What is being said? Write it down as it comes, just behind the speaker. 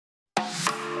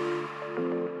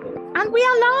And we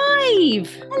are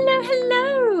live.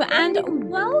 Hello, and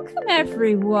welcome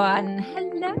everyone.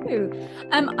 Hello.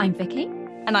 I'm Vicky.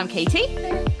 And I'm Katie.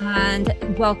 And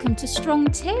welcome to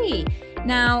Strong Tea.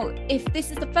 Now, if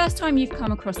this is the first time you've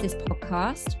come across this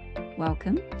podcast,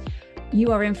 welcome.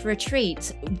 You are in for a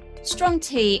treat. Strong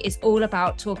Tea is all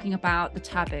about talking about the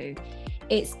taboo.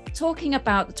 It's talking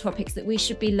about the topics that we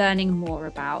should be learning more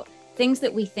about, things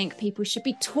that we think people should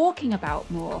be talking about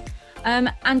more.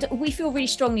 And we feel really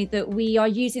strongly that we are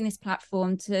using this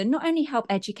platform to not only help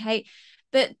educate,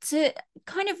 but to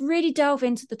kind of really delve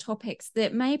into the topics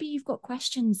that maybe you've got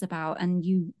questions about and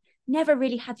you never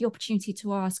really had the opportunity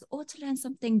to ask, or to learn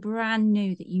something brand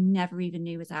new that you never even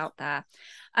knew was out there.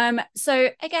 So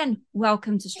again,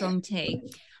 welcome to Strong Tea.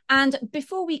 And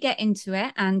before we get into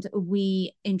it and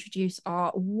we introduce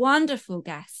our wonderful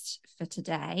guest for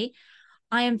today,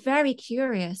 I am very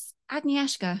curious.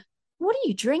 Agnieszka, what are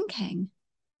you drinking?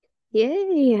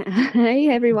 Yay! Hi,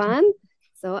 everyone.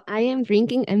 So I am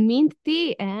drinking a mint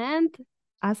tea, and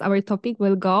as our topic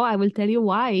will go, I will tell you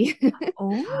why.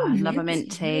 I love a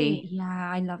mint tea.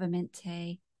 Yeah, I love a mint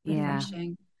tea.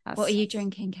 Refreshing. Yeah, what are you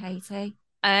drinking, Katie?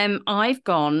 I've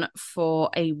gone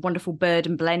for a wonderful bird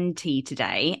and blend tea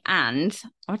today, and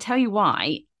I'll tell you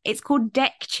why. It's called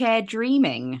Deck Chair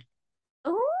Dreaming.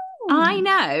 I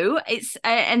know it's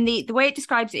and the way it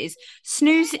describes it is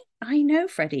snooze. I know,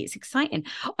 Freddie, it's exciting.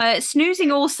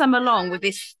 Snoozing all summer long with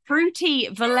this fruity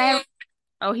valerian.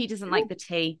 Oh, he doesn't like the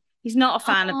tea. He's not a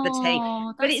fan of the tea,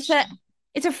 but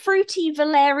it's a fruity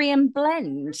valerian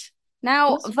blend.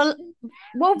 Now,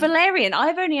 valerian,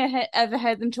 I've only ever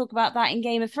heard them talk about that in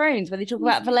Game of Thrones, where they talk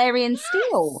about valerian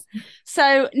steel.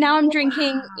 So now I'm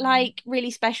drinking like really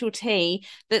special tea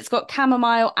that's got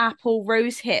chamomile, apple,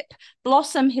 rosehip,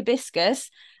 blossom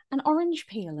hibiscus, and orange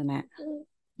peel in it.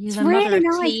 It's really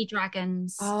nice. Tea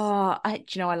dragons. Oh, I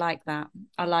like that.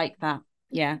 I like that.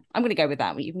 Yeah, I'm going to go with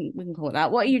that. We can call it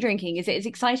that. What are you drinking? Is it as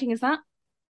exciting as that?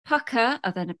 Pucker,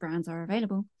 other brands are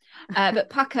available. But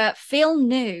Pucker Feel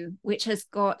New, which has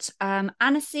got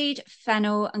aniseed,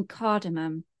 fennel, and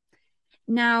cardamom.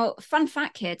 Now, fun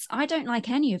fact, kids, I don't like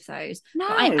any of those. No,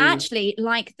 but I actually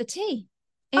like the tea.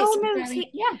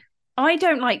 Yeah. I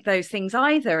don't like those things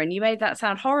either, and you made that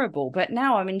sound horrible, but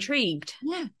now I'm intrigued.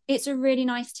 Yeah, it's a really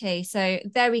nice tea. So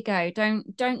there we go.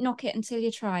 Don't knock it until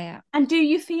you try it. And do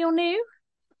you feel new?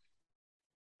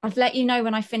 I'll let you know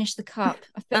when I finish the cup.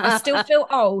 I still feel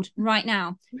old right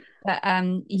now. But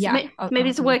yeah. So maybe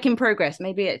it's a work in progress.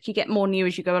 Maybe you get more new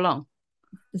as you go along.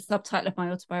 The subtitle of my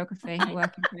autobiography, A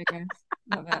Work in Progress.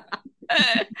 Love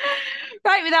it.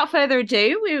 Right, without further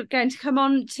ado, we're going to come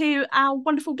on to our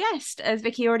wonderful guest. As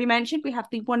Vicky already mentioned, we have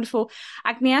the wonderful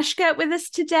Agnieszka with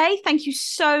us today. Thank you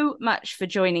so much for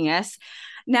joining us.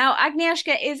 Now,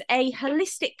 Agnieszka is a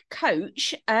holistic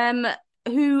coach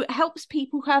who helps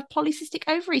people who have polycystic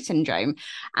ovary syndrome.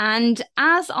 And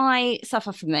as I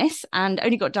suffer from this and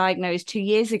only got diagnosed 2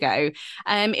 years ago,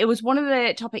 it was one of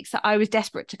the topics that I was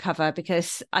desperate to cover,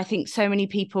 because I think so many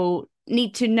people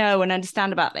need to know and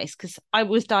understand about this, because I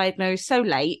was diagnosed so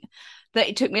late that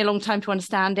it took me a long time to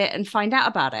understand it and find out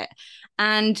about it.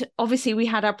 And obviously we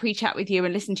had our pre-chat with you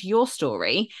and listened to your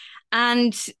story,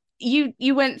 and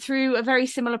you went through a very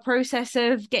similar process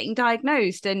of getting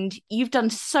diagnosed, and you've done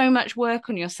so much work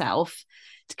on yourself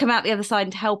to come out the other side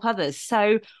and to help others.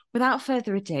 So without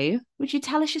further ado, would you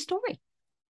tell us your story?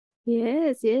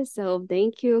 Yes. So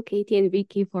thank you, Katie and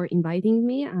Vicky, for inviting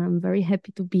me. I'm very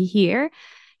happy to be here.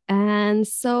 And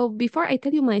so before I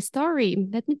tell you my story,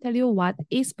 let me tell you what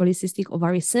is polycystic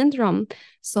ovary syndrome,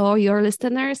 so your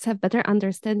listeners have better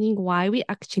understanding why we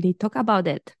actually talk about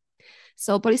it.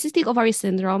 So polycystic ovary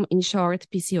syndrome, in short,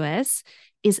 PCOS,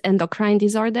 is endocrine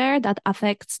disorder that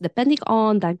affects, depending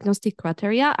on diagnostic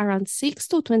criteria, around 6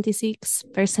 to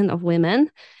 26% of women.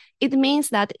 It means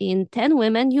that in 10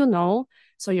 women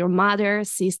so your mother,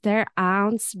 sister,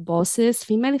 aunts, bosses,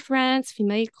 female friends,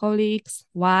 female colleagues,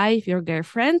 wife, your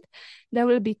girlfriend, there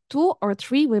will be 2 or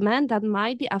 3 women that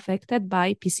might be affected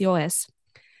by PCOS.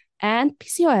 And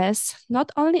PCOS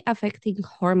not only affecting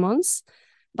hormones,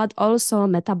 but also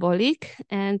metabolic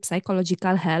and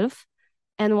psychological health.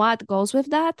 And what goes with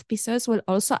that, PCOS will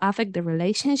also affect the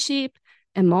relationship,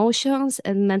 emotions,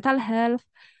 and mental health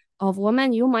of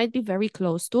women you might be very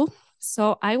close to.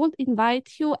 So I would invite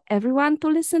you, everyone, to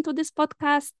listen to this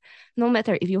podcast, no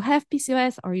matter if you have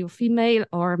PCOS or you're female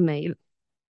or male.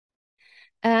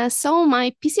 So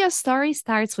my PCOS story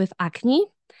starts with acne.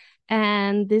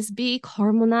 And this big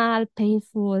hormonal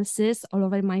painful cyst all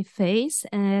over my face,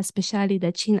 especially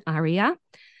the chin area.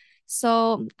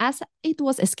 So as it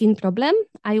was a skin problem,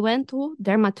 I went to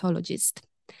dermatologist.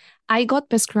 I got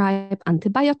prescribed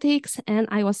antibiotics and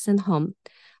I was sent home.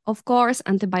 Of course,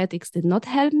 antibiotics did not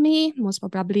help me. Most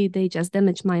probably, they just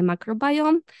damaged my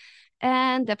microbiome.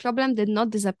 And the problem did not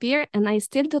disappear. And I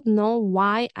still don't know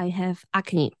why I have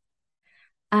acne.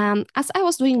 As I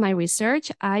was doing my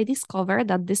research, I discovered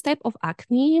that this type of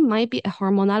acne might be a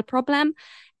hormonal problem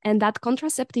and that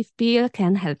contraceptive pill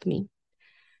can help me.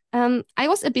 I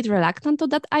was a bit reluctant to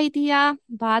that idea,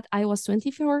 but I was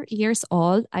 24 years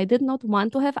old. I did not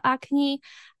want to have acne.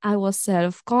 I was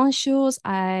self-conscious.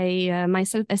 My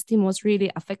self-esteem was really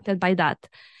affected by that.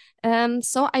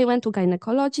 So I went to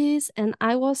gynecologist and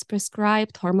I was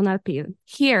prescribed hormonal pill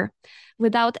here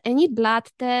without any blood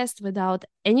test, without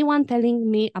anyone telling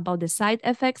me about the side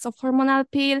effects of hormonal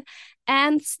pill,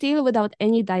 and still without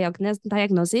any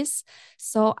diagnosis.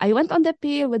 So I went on the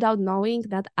pill without knowing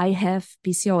that I have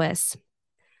PCOS.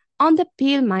 On the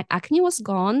pill, my acne was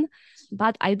gone,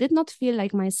 but I did not feel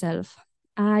like myself.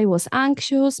 I was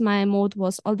anxious, my mood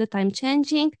was all the time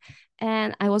changing,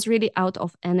 and I was really out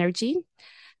of energy.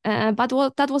 But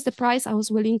that was the price I was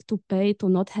willing to pay to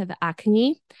not have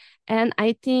acne. And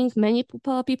I think many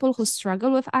people who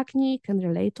struggle with acne can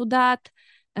relate to that.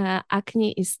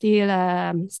 Acne is still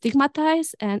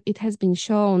stigmatized, and it has been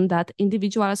shown that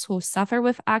individuals who suffer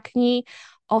with acne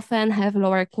often have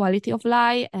lower quality of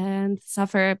life and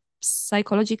suffer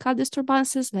psychological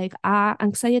disturbances like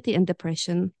anxiety and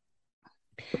depression.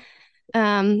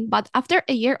 But after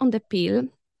a year on the pill,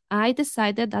 I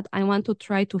decided that I want to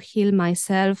try to heal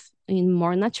myself in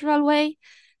more natural way.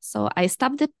 So I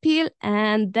stopped the pill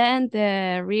and then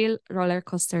the real roller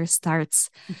coaster starts.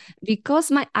 Because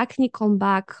my acne come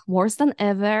back worse than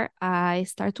ever, I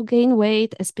start to gain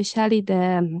weight, especially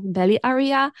the belly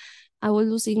area. I was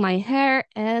losing my hair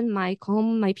and my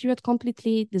period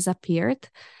completely disappeared.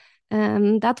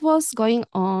 That was going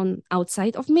on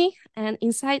outside of me, and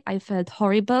inside I felt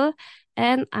horrible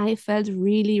and I felt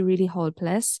really, really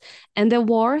hopeless. And the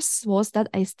worst was that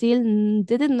I still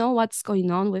didn't know what's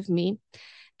going on with me.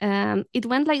 It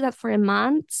went like that for a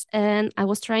month, and I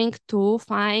was trying to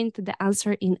find the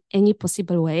answer in any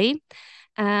possible way.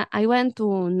 I went to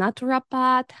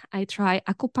naturopath, I tried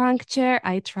acupuncture,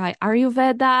 I tried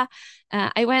Ayurveda,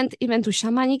 I went even to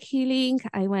shamanic healing.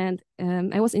 I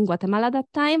was in Guatemala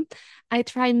that time. I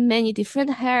tried many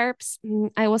different herbs.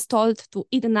 I was told to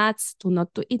eat nuts, to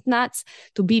not to eat nuts,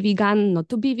 to be vegan, not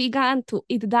to be vegan, to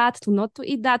eat that, to not to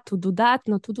eat that, to do that,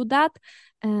 not to do that.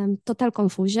 Total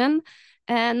confusion.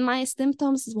 And my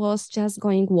symptoms was just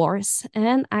going worse,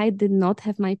 and I did not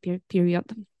have my period.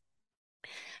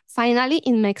 Finally,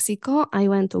 in Mexico, I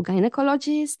went to a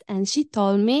gynecologist and she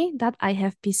told me that I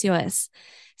have PCOS.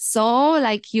 So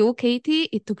like you, Katie,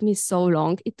 it took me so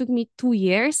long. It took me 2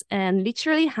 years and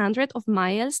literally hundreds of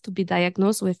miles to be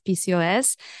diagnosed with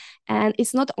PCOS. And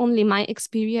it's not only my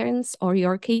experience or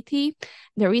your, Katie.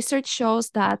 The research shows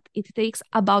that it takes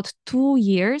about 2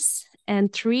 years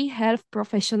and 3 health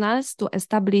professionals to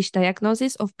establish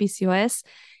diagnosis of PCOS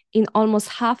in almost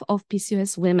half of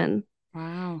PCOS women.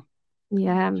 Wow.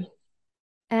 Yeah.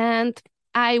 And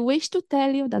I wish to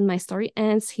tell you that my story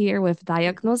ends here with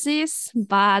diagnosis,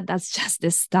 but that's just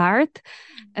the start.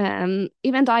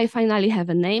 Even though I finally have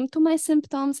a name to my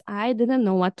symptoms, I didn't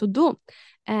know what to do.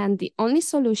 And the only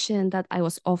solution that I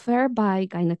was offered by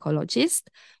gynecologist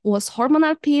was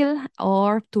hormonal pill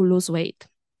or to lose weight.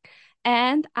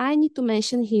 And I need to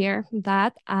mention here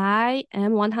that I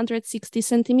am 160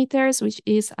 centimeters, which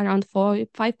is around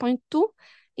 5.2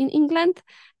 in England.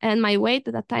 And my weight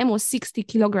at that time was 60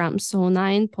 kilograms, so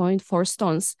 9.4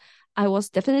 stones. I was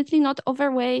definitely not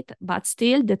overweight, but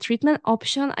still the treatment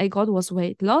option I got was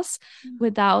weight loss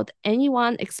without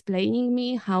anyone explaining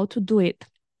me how to do it.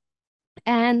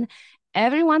 And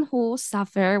everyone who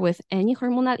suffers with any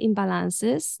hormonal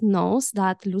imbalances knows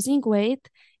that losing weight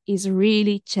is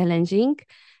really challenging,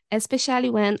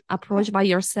 especially when approached by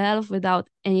yourself without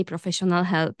any professional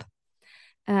help.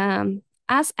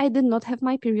 As I did not have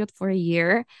my period for a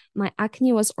year, my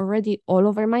acne was already all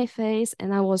over my face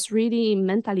and I was really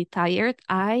mentally tired.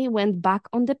 I went back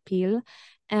on the pill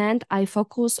and I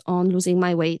focused on losing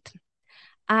my weight.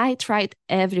 I tried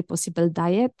every possible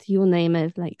diet, you name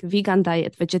it, like vegan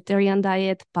diet, vegetarian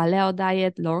diet, paleo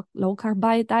diet, low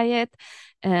carb diet,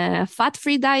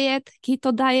 fat-free diet,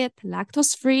 keto diet,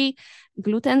 lactose-free,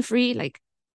 gluten-free, like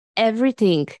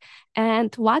everything.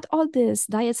 And what all these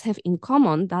diets have in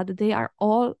common, that they are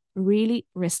all really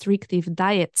restrictive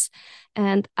diets.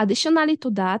 And additionally to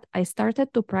that, I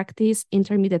started to practice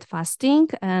intermittent fasting.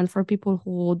 And for people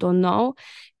who don't know,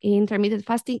 intermittent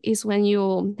fasting is when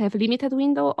you have a limited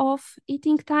window of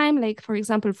eating time, like for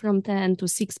example, from 10 to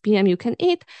 6 p.m. you can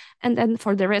eat, and then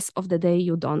for the rest of the day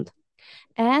you don't.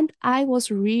 And I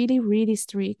was really, really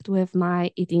strict with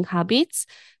my eating habits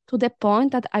to the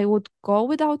point that I would go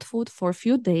without food for a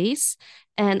few days.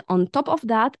 And on top of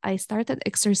that, I started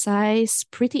exercise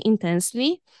pretty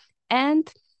intensely.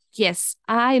 And yes,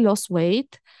 I lost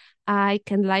weight. I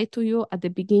can lie to you, at the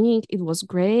beginning, it was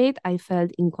great. I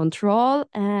felt in control.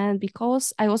 And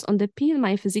because I was on the pill,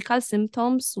 my physical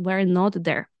symptoms were not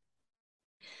there.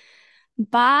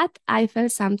 But I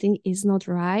felt something is not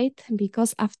right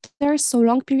because after so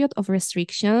long period of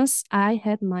restrictions, I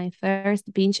had my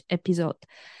first binge episode.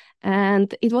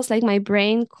 And it was like my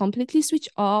brain completely switched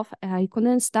off. I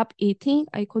couldn't stop eating.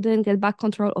 I couldn't get back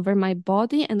control over my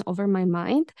body and over my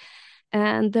mind.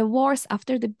 And the worst,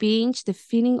 after the binge, the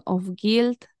feeling of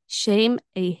guilt, shame,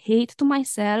 a hate to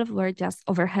myself were just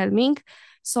overwhelming.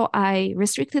 So I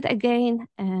restricted again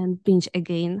and binge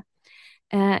again.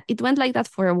 It went like that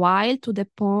for a while, to the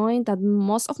point that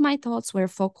most of my thoughts were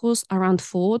focused around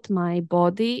food, my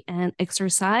body, and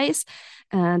exercise.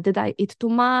 Did I eat too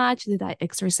much? Did I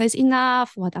exercise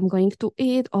enough? What I'm going to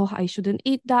eat? Oh, I shouldn't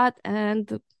eat that.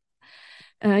 And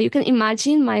you can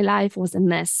imagine my life was a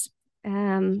mess.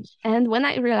 And when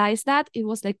I realized that, it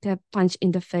was like a punch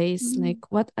in the face.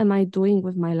 Like, what am I doing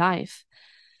with my life?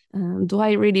 Do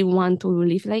I really want to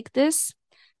live like this?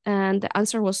 And the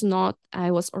answer was not. I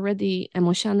was already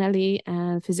emotionally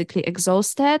and physically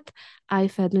exhausted. I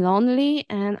felt lonely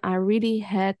and I really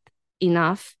had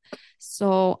enough.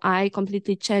 So I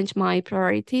completely changed my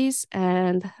priorities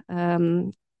and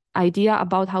idea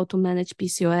about how to manage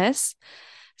PCOS.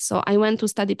 So I went to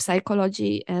study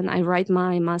psychology and I write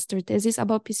my master thesis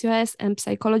about PCOS and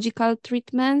psychological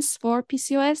treatments for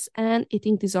PCOS and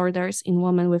eating disorders in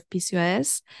women with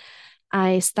PCOS.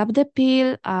 I stopped the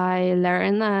pill. I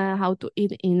learned how to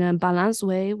eat in a balanced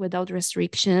way without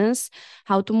restrictions,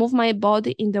 how to move my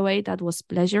body in the way that was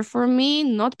pleasure for me,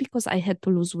 not because I had to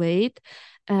lose weight.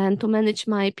 And to manage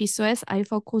my PCOS, I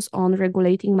focus on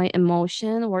regulating my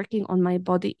emotion, working on my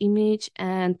body image,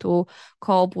 and to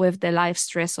cope with the life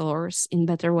stressors in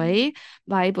better way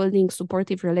by building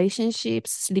supportive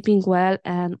relationships, sleeping well,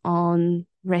 and on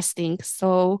resting.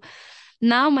 So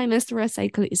now my menstrual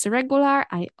cycle is regular.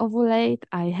 I ovulate.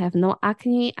 I have no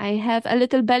acne. I have a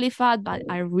little belly fat, but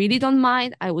I really don't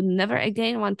mind. I would never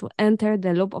again want to enter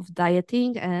the loop of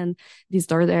dieting and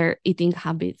disorder eating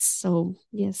habits. So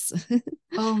yes.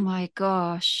 Oh my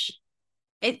gosh.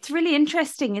 It's really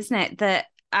interesting, isn't it, that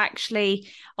actually,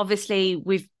 obviously,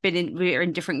 we're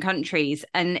in different countries,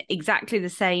 and exactly the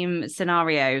same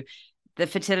scenario. The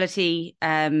fertility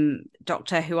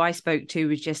doctor who I spoke to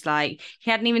was just like, he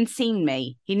hadn't even seen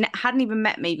me. He hadn't even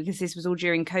met me because this was all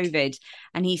during COVID.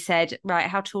 And he said, right,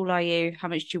 how tall are you? How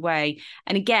much do you weigh?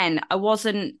 And again, I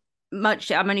wasn't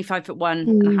much. I'm only 5'1"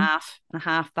 and a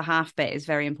half. The half bit is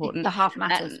very important. The half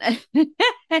matters.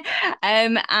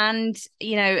 And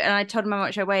you know, and I told him how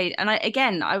much I weighed. And I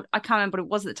can't remember what it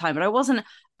was at the time, but I wasn't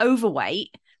overweight.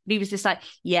 But he was just like,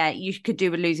 yeah, you could do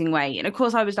with losing weight. And of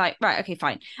course I was like, right, okay,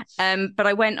 fine. But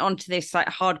I went on to this like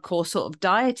hardcore sort of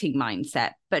dieting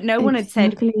mindset, but no one had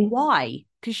said why.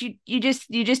 Because you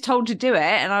just told to do it.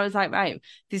 And I was like, right,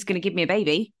 this is going to give me a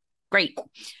baby. Great.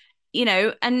 You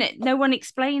know, and no one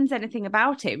explains anything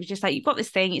about it. It was just like, you've got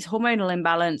this thing, it's hormonal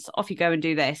imbalance, off you go and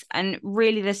do this. And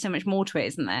really there's so much more to it,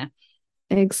 isn't there?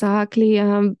 Exactly.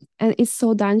 And it's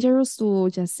so dangerous to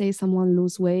just say someone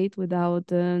lose weight without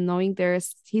knowing their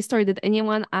history. Did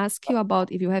anyone ask you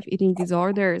about if you have eating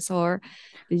disorders or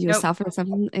did you suffer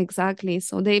something? Exactly.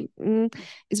 So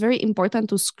it's very important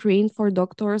to screen for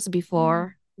doctors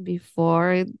before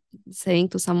saying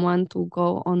to someone to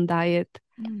go on diet.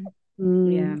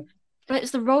 Yeah. But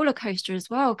it's the roller coaster as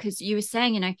well, because you were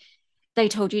saying, you know, they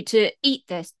told you to eat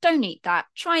this, don't eat that,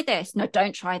 try this, no,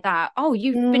 don't try that. Oh,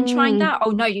 you've been trying that.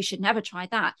 Oh, no, you should never try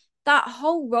that. That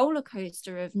whole roller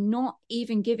coaster of not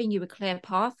even giving you a clear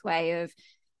pathway of,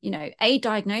 you know, A,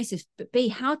 diagnosis, but B,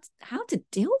 how to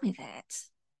deal with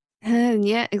it.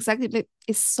 Yeah, exactly.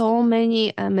 It's so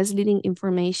many misleading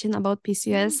information about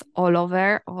PCOS all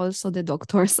over. Also, the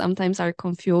doctors sometimes are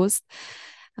confused.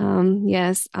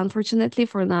 Yes, unfortunately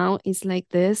for now it's like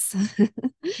this.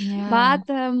 But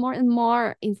more and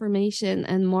more information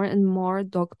and more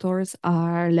doctors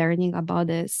are learning about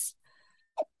this.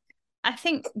 I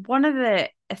think one of the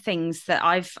things that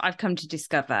I've come to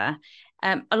discover,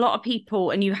 a lot of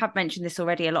people, and you have mentioned this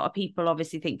already, a lot of people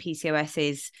obviously think PCOS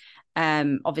is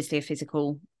obviously a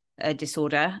physical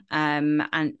disorder,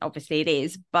 and obviously it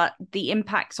is, but the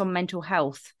impacts on mental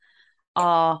health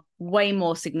are way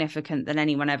more significant than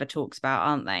anyone ever talks about,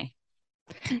 aren't they?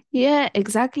 Yeah,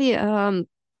 exactly. As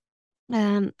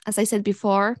I said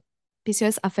before,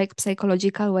 PCOS affects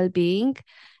psychological well-being,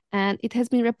 And it has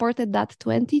been reported that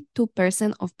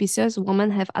 22% of PCOS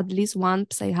women have at least one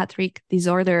psychiatric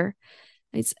disorder.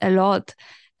 It's a lot.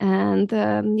 And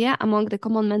among the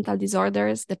common mental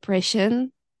disorders,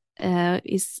 depression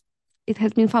it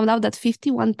has been found out that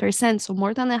 51%, so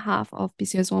more than a half of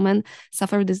PCOS women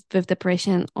suffer with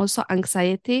depression, also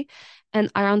anxiety,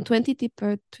 and around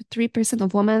 23%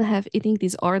 of women have eating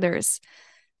disorders.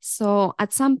 So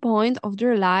at some point of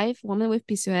their life, women with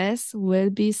PCOS will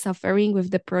be suffering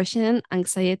with depression,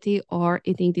 anxiety, or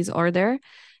eating disorder.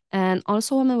 And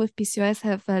also women with PCOS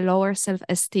have a lower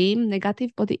self-esteem,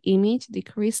 negative body image,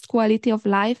 decreased quality of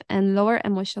life, and lower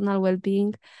emotional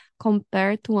well-being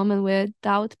compared to women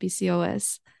without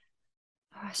PCOS.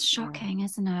 Oh, it's shocking,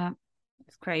 isn't it?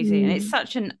 It's crazy. And it's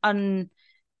such an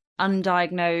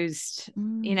undiagnosed,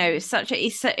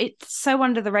 it's so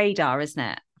under the radar, isn't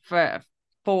it? For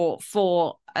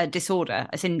a disorder,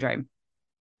 a syndrome.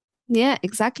 Yeah,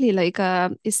 exactly. Like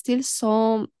it's still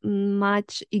so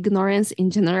much ignorance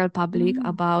in general public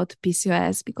about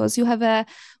PCOS, because you have a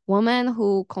woman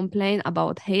who complain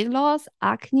about hair loss,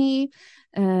 acne,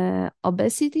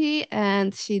 obesity,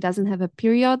 and she doesn't have a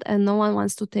period, and no one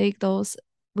wants to take those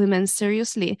women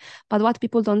seriously. But what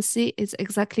people don't see is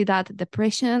exactly that: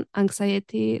 depression,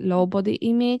 anxiety, low body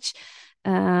image,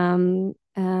 and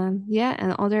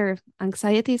other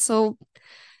anxiety. So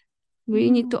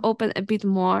we need to open a bit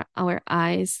more our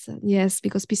eyes. Yes,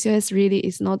 because PCOS really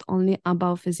is not only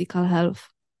about physical health.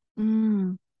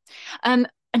 I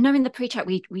know in the pre-chat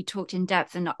we talked in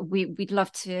depth, and we'd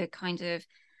love to kind of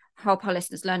help our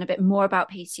listeners learn a bit more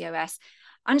about PCOS.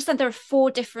 I understand there are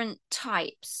 4 different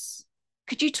types.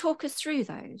 Could you talk us through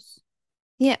those?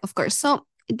 Yeah, of course. So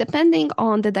depending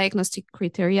on the diagnostic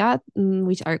criteria,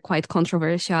 which are quite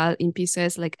controversial in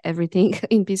PCOS, like everything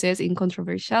in PCOS is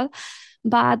controversial,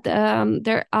 but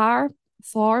there are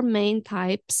 4 main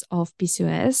types of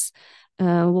PCOS.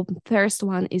 First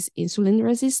one is insulin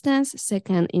resistance,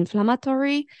 second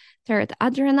inflammatory, third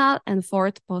adrenal, and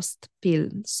fourth post-pill.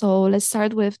 So let's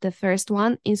start with the first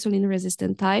one, insulin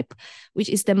resistant type, which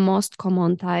is the most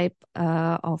common type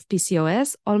of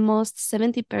PCOS. Almost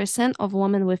 70% of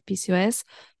women with PCOS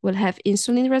will have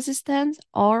insulin resistance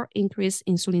or increased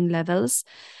insulin levels.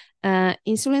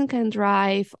 Insulin can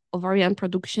drive ovarian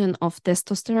production of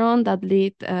testosterone that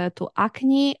lead to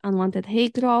acne, unwanted hair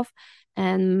growth,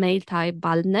 and male-type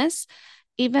baldness.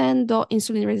 Even though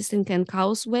insulin resistance can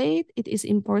cause weight, it is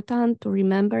important to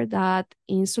remember that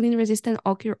insulin resistance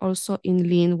occur also in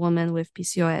lean women with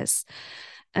PCOS.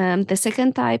 The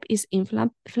second type is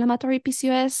inflammatory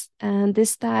PCOS, and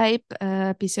this type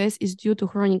PCOS is due to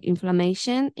chronic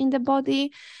inflammation in the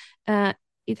body.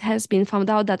 It has been found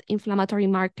out that inflammatory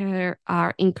markers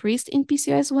are increased in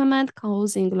PCOS women,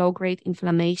 causing low-grade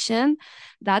inflammation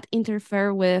that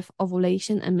interfere with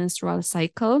ovulation and menstrual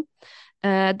cycle.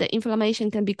 The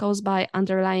inflammation can be caused by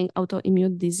underlying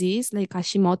autoimmune disease like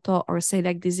Hashimoto or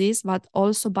celiac disease, but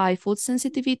also by food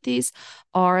sensitivities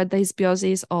or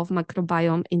dysbiosis of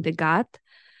microbiome in the gut.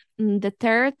 The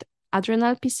third,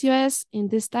 adrenal PCOS. In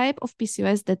this type of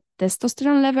PCOS, the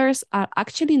testosterone levels are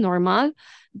actually normal,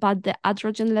 but the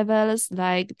androgen levels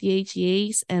like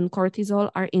DHEAs and cortisol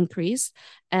are increased.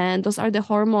 And those are the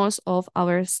hormones of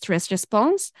our stress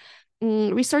response.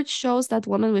 Research shows that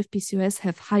women with PCOS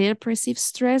have higher perceived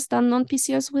stress than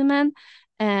non-PCOS women,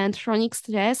 and chronic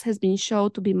stress has been shown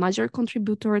to be a major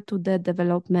contributor to the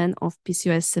development of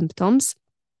PCOS symptoms.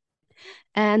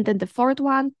 And then the fourth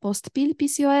one, post-pill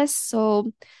PCOS.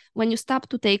 So when you stop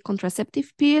to take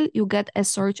contraceptive pill, you get a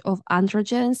surge of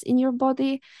androgens in your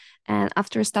body. And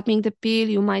after stopping the pill,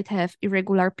 you might have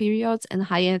irregular periods and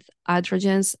higher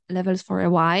androgens levels for a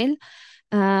while.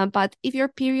 But if your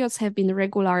periods have been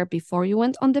regular before you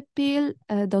went on the pill,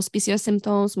 those PCOS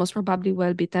symptoms most probably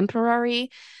will be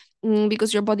temporary,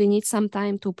 because your body needs some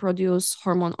time to produce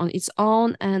hormone on its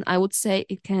own. And I would say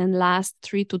it can last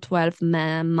 3 to 12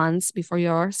 months before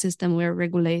your system will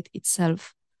regulate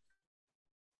itself.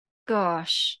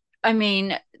 Gosh, I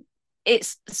mean,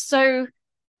 there's so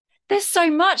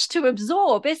much to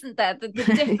absorb, isn't there? The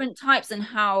different types, and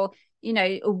how,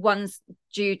 one's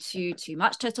due to too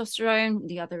much testosterone,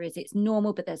 the other is it's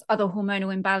normal, but there's other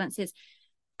hormonal imbalances.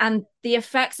 And the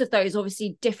effects of those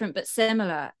obviously different but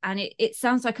similar. And it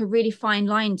sounds like a really fine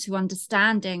line to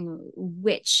understanding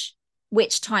which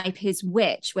type is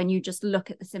which when you just look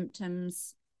at the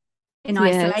symptoms in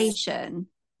isolation.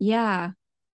 Yeah.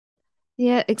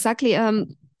 Yeah, exactly.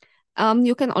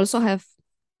 You can also have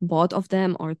both of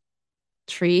them or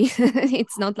 3.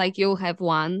 It's not like you have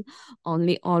one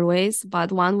only always,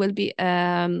 but one will be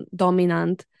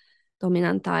dominant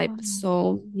type.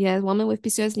 So yeah, women with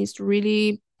PCOS needs to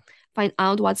really find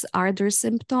out what are their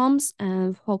symptoms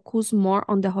and focus more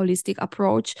on the holistic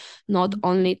approach, not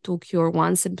only to cure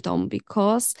one symptom,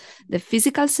 because the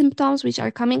physical symptoms which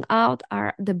are coming out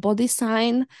are the body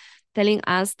sign telling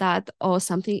us that, oh,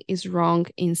 something is wrong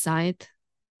inside.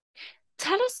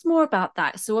 Tell us more about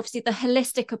that. So obviously the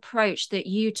holistic approach that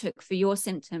you took for your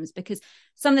symptoms, because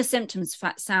some of the symptoms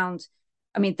sound,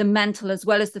 I mean, the mental as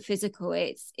well as the physical,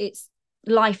 it's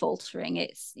life altering.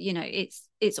 It's, you know, it's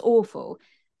awful.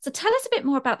 So tell us a bit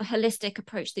more about the holistic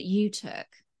approach that you took.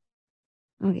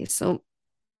 Okay, so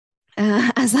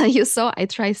as you saw, I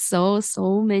tried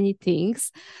so many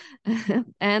things,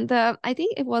 and I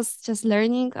think it was just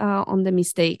learning on the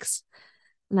mistakes,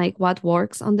 like what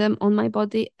works on them on my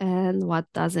body and what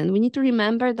doesn't. We need to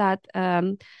remember that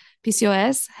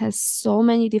PCOS has so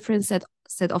many different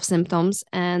set of symptoms,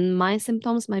 and my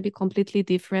symptoms might be completely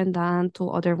different than to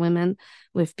other women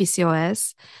with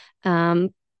PCOS.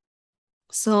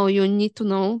 So you need to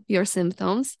know your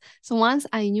symptoms. So once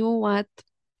I knew what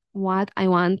I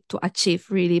want to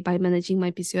achieve really by managing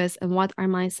my PCOS and what are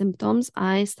my symptoms,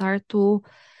 I start to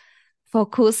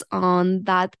focus on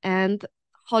that. And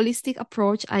holistic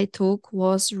approach I took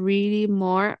was really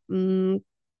more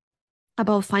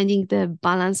about finding the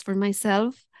balance for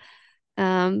myself.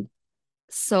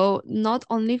 So not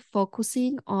only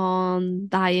focusing on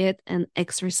diet and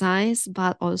exercise,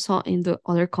 but also in the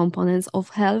other components of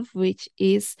health, which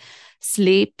is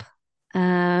sleep,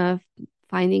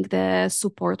 finding the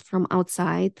support from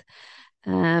outside,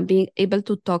 being able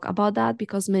to talk about that,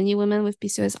 because many women with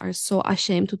PCOS are so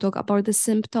ashamed to talk about the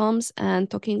symptoms, and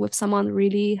talking with someone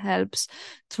really helps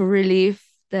to relieve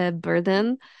the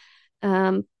burden.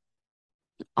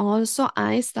 Also,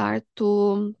 I start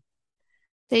to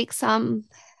take some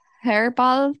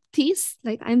herbal teas,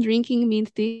 like I'm drinking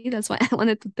mint tea. That's why I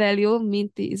wanted to tell you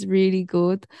mint tea is really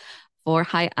good for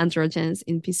high androgens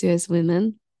in PCOS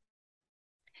women.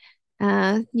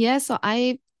 So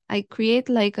I create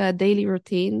like a daily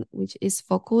routine which is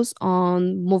focused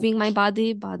on moving my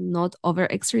body but not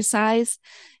over exercise,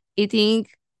 eating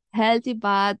healthy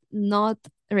but not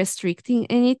restricting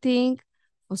anything,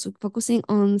 also focusing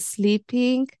on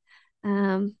sleeping.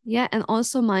 And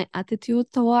also my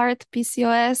attitude toward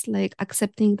PCOS, like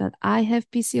accepting that I have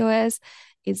PCOS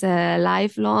is a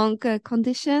lifelong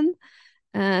condition.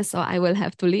 So I will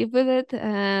have to live with it.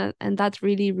 And that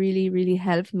really, really, really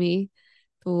helped me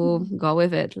to go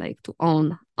with it, like to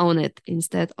own it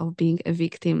instead of being a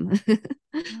victim.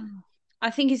 I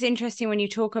think it's interesting when you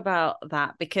talk about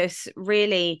that, because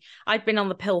really I'd been on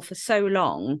the pill for so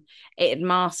long, it had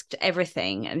masked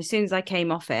everything. And as soon as I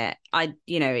came off it,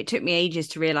 it took me ages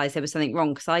to realize there was something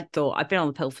wrong, because I thought I've been on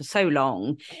the pill for so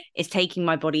long, it's taking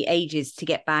my body ages to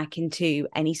get back into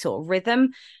any sort of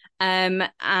rhythm. I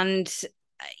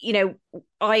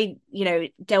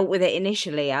dealt with it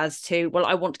initially as to, well,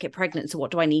 I want to get pregnant, so what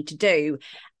do I need to do?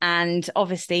 And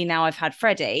obviously now I've had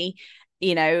Freddie,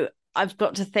 I've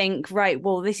got to think, right,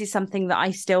 well, this is something that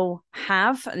I still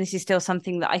have, and this is still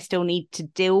something that I still need to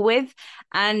deal with.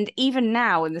 And even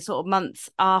now, in the sort of months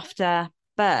after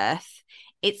birth,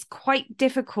 it's quite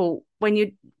difficult when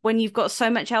you've got so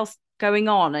much else going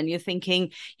on, and you're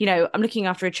thinking, I'm looking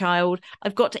after a child,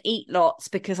 I've got to eat lots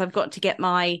because I've got to get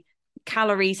my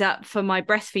calories up for my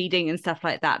breastfeeding and stuff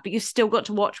like that, but you've still got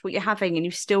to watch what you're having, and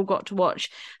you've still got to watch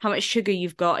how much sugar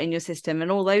you've got in your system and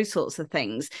all those sorts of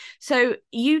things. So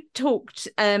you talked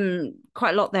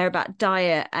quite a lot there about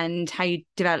diet and how you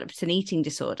developed an eating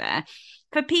disorder.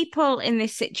 For people in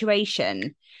this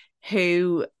situation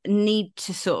who need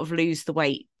to sort of lose the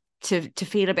weight to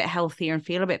feel a bit healthier and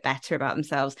feel a bit better about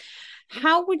themselves,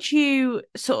 how would you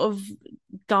sort of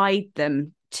guide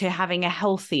them to having a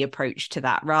healthy approach to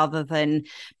that, rather than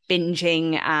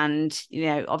binging and,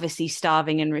 obviously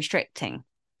starving and restricting?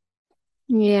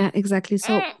 Yeah, exactly.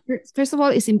 So first of all,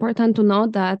 it's important to know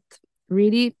that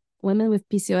really women with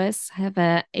PCOS have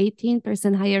a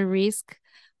 18% higher risk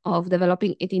of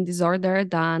developing eating disorder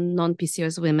than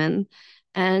non-PCOS women.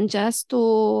 And just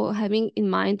to having in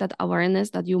mind that awareness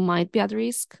that you might be at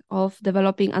risk of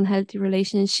developing unhealthy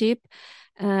relationship,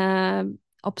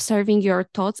 observing your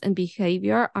thoughts and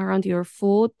behavior around your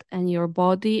food and your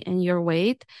body and your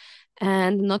weight,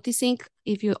 and noticing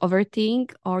if you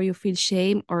overthink or you feel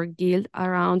shame or guilt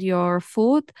around your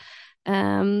food.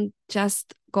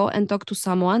 Just go and talk to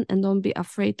someone, and don't be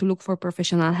afraid to look for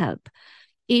professional help.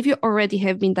 If you already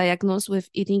have been diagnosed with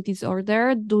eating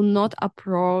disorder, do not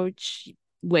approach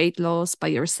weight loss by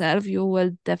yourself. You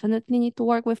will definitely need to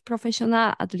work with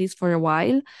professional, at least for a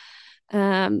while.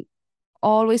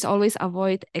 Always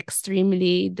avoid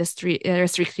extremely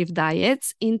restrictive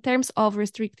diets. In terms of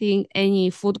restricting any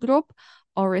food group,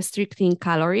 or restricting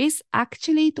calories.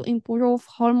 Actually, to improve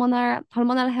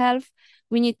hormonal health,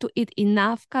 we need to eat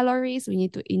enough calories. We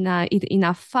need to eat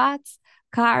enough fats,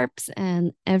 carbs,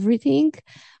 and everything.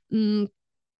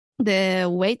 The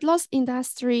weight loss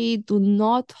industry do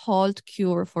not hold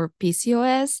cure for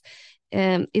PCOS.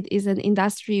 It is an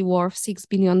industry worth $6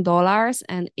 billion,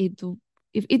 and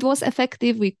if it was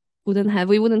effective, we wouldn't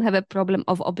have a problem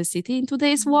of obesity in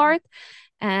today's world.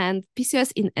 And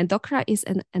PCOS is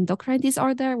an endocrine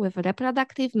disorder with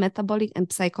reproductive, metabolic,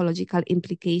 and psychological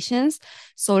implications.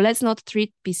 So let's not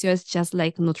treat PCOS just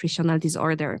like a nutritional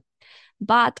disorder.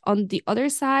 But on the other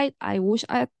side, I wish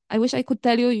I could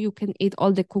tell you you can eat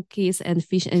all the cookies and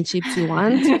fish and chips you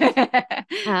want.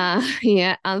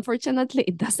 Yeah, unfortunately,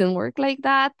 it doesn't work like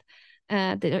that.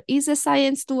 There is a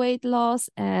science to weight loss,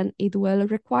 and it will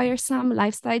require some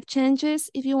lifestyle changes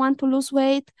if you want to lose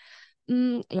weight.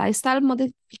 Lifestyle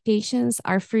modifications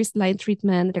are first-line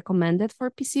treatment recommended for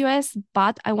PCOS,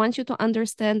 but I want you to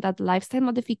understand that lifestyle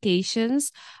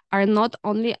modifications are not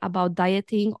only about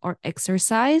dieting or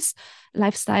exercise.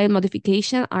 Lifestyle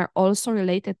modifications are also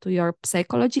related to your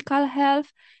psychological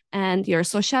health and your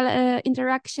social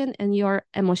interaction and your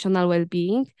emotional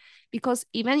well-being. Because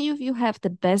even if you have the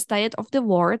best diet of the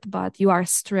world, but you are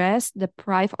stressed,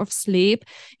 deprived of sleep,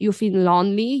 you feel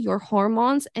lonely, your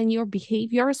hormones and your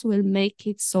behaviors will make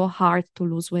it so hard to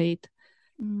lose weight.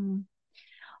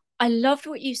 I loved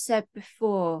what you said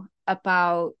before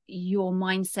about your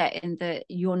mindset in that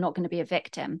you're not going to be a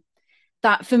victim.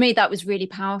 That for me, that was really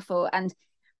powerful. And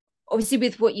obviously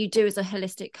with what you do as a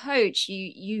holistic coach,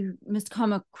 you must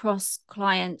come across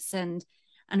clients and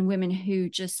women who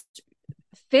just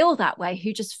feel that way,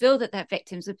 who just feel that they're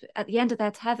victims at the end of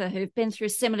their tether, who've been through a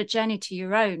similar journey to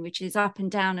your own, which is up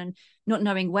and down and not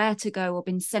knowing where to go or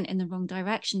been sent in the wrong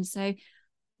direction. So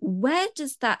where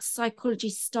does that psychology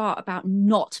start about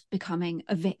not becoming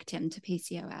a victim to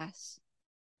PCOS?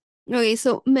 Okay,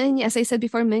 so as I said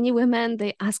before, many women,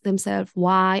 they ask themselves,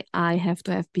 why I have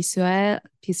to have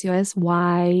PCOS,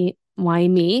 why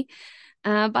me?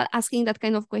 But asking that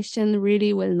kind of question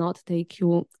really will not take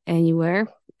you anywhere.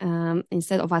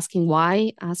 Instead of asking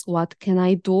why, ask what can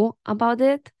I do about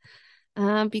it?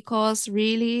 Because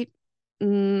really,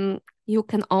 you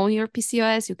can own your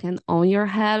PCOS, you can own your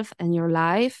health and your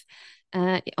life.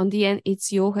 On the end,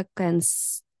 it's you who can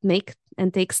make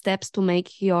and take steps to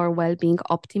make your well-being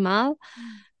optimal.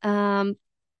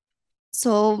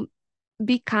 So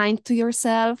be kind to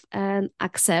yourself and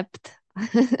accept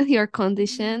your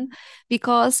condition,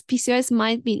 because PCOS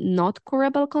might be not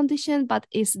curable condition, but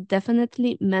is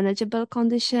definitely manageable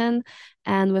condition.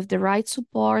 And with the right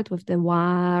support, with the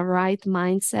right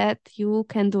mindset, you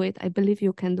can do it. I believe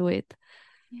you can do it.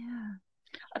 Yeah.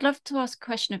 I'd love to ask a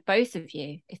question of both of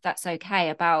you, if that's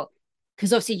okay, about,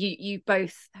 because obviously you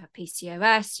both have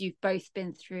PCOS, you've both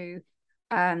been through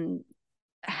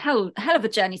hell of a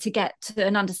journey to get to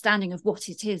an understanding of what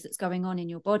it is that's going on in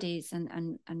your bodies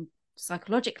and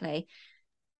psychologically.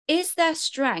 Is there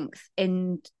strength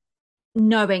in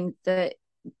knowing that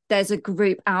there's a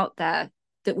group out there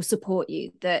that will support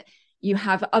you, that you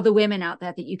have other women out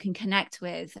there that you can connect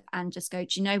with and just go,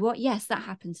 do you know what? Yes, that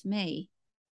happened to me.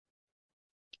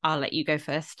 I'll let you go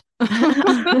first.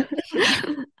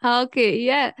 Okay,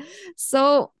 yeah.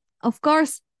 So, of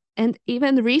course, and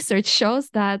even research shows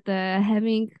that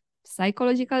having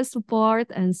psychological support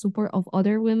and support of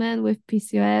other women with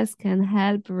PCOS can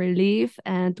help relieve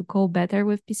and to cope better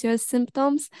with PCOS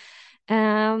symptoms.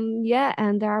 Yeah,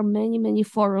 and there are many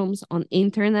forums on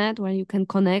internet where you can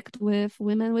connect with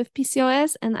women with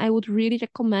PCOS, and I would really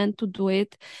recommend to do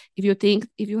it if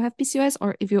you have PCOS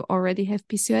or if you already have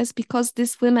PCOS, because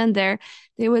these women there,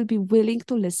 they will be willing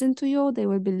to listen to you, they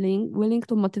will be willing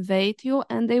to motivate you,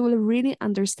 and they will really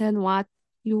understand what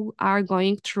you are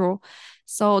going through.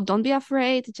 So don't be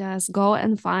afraid, just go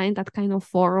and find that kind of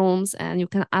forums and you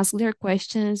can ask their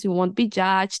questions. You won't be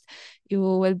judged, you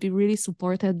will be really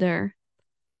supported there.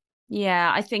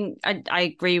 Yeah, I think I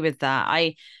agree with that.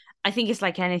 I think it's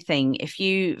like anything. If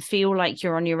you feel like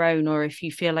you're on your own, or if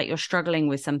you feel like you're struggling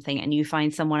with something and you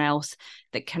find someone else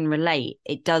that can relate,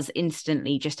 it does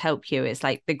instantly just help you. It's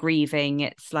like the grieving,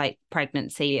 it's like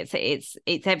pregnancy, it's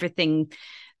everything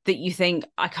that you think,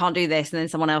 I can't do this, and then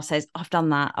someone else says, I've done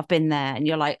that, I've been there, and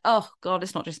you're like, oh God,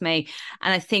 it's not just me.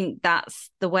 And I think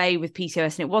that's the way with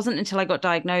PCOS. And it wasn't until I got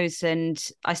diagnosed and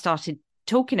I started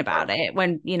talking about it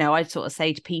when, I sort of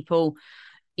say to people,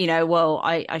 well,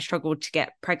 I struggled to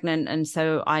get pregnant, and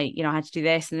so I had to do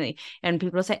this, and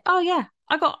people will say, oh yeah,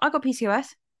 I got PCOS,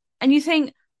 and you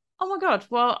think, oh my God,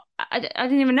 well, I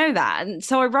didn't even know that. And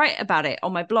so I write about it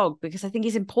on my blog because I think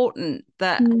it's important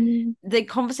that the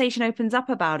conversation opens up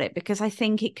about it, because I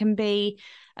think it can be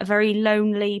a very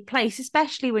lonely place,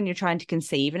 especially when you're trying to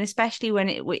conceive, and especially when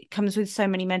it comes with so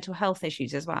many mental health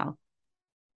issues as well.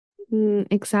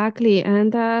 Exactly.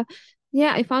 And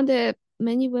yeah, I found that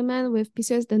many women with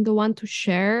PCOS then don't want to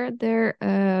share their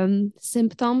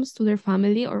symptoms to their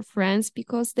family or friends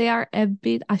because they are a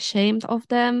bit ashamed of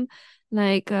them.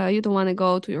 Like you don't want to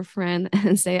go to your friend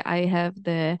and say, I have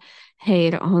the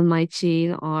hair on my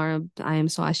chin, or I am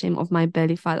so ashamed of my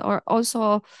belly fat, or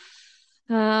also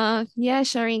yeah,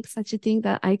 sharing such a thing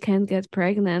that I can't get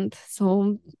pregnant.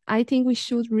 So I think we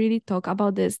should really talk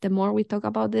about this. The more we talk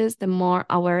about this, the more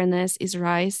awareness is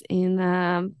rise in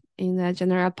the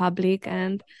general public,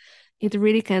 and it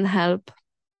really can help.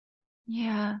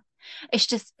 Yeah. It's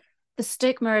just the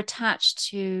stigma attached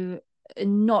to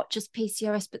not just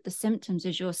PCOS, but the symptoms,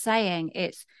 as you're saying.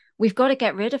 We've got to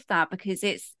get rid of that, because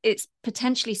it's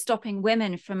potentially stopping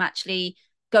women from actually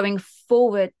going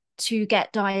forward to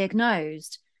get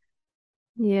diagnosed.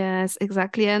 Yes,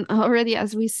 exactly. And already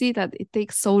as we see that it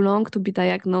takes so long to be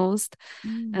diagnosed,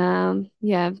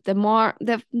 yeah,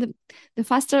 the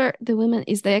faster the woman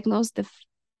is diagnosed, the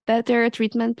better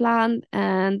treatment plan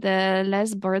and the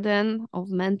less burden of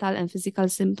mental and physical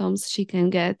symptoms she can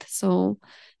get. So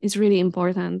it's really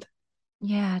important.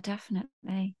 Yeah,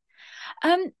 definitely.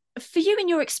 For you, in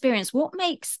your experience, what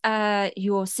makes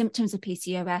your symptoms of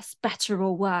PCOS better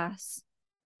or worse?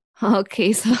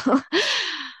 Okay, so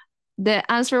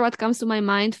the answer what comes to my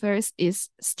mind first is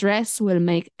stress will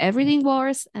make everything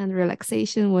worse and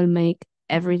relaxation will make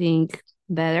everything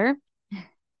better.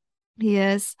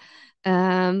 Yes.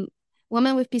 Um,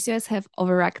 Women with PCOS have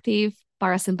overactive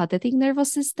parasympathetic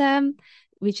nervous system,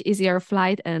 which is your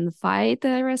flight and fight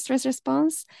stress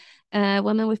response.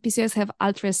 Women with PCOS have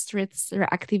altered stress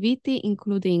reactivity,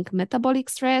 including metabolic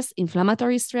stress,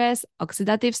 inflammatory stress,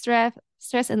 oxidative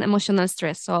stress, and emotional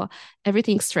stress. So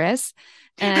everything stress.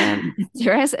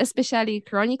 Stress, especially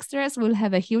chronic stress, will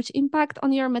have a huge impact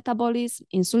on your metabolism,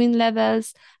 insulin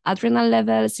levels, adrenal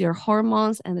levels, your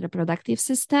hormones, and reproductive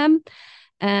system.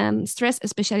 Stress,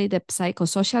 especially the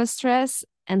psychosocial stress,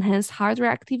 enhance heart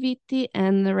reactivity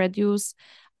and reduce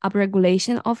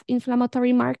upregulation of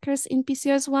inflammatory markers in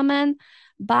PCOS women.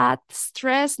 But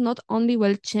stress not only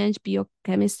will change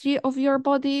biochemistry of your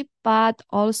body, but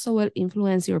also will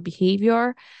influence your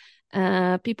behavior.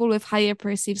 People with higher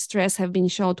perceived stress have been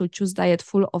shown to choose diet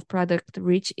full of product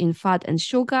rich in fat and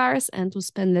sugars and to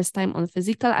spend less time on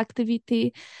physical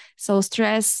activity. So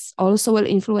stress also will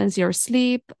influence your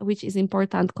sleep, which is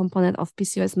important component of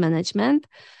PCOS management.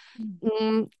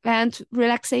 And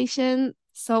relaxation,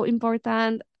 so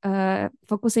important,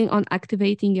 focusing on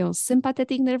activating your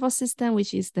sympathetic nervous system,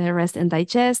 which is the rest and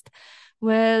digest.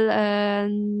 Well,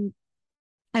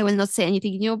 I will not say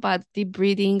anything new, but deep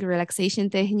breathing, relaxation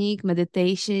technique,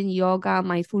 meditation, yoga,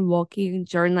 mindful walking,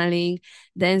 journaling,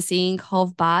 dancing,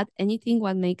 half bath, anything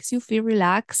what makes you feel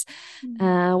relaxed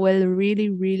will really,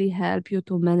 really help you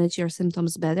to manage your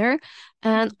symptoms better.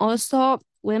 And also,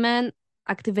 women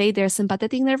activate their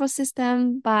sympathetic nervous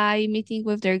system by meeting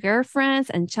with their girlfriends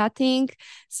and chatting.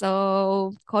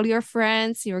 So call your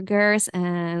friends, your girls,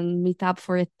 and meet up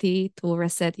for a tea to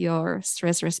reset your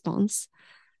stress response.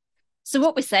 So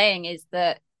what we're saying is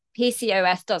that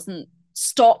PCOS doesn't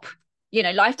stop,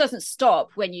 life doesn't stop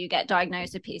when you get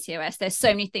diagnosed with PCOS. There's so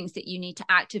many things that you need to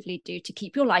actively do to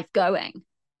keep your life going.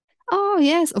 Oh,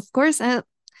 yes, of course. And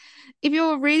if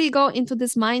you really go into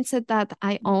this mindset that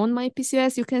I own my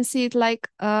PCOS, you can see it like,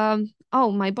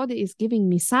 oh, my body is giving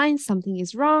me signs something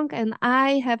is wrong, and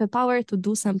I have a power to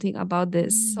do something about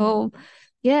this. So,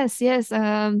 yes, yes.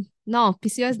 No,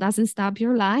 PCOS doesn't stop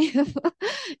your life.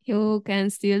 You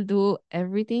can still do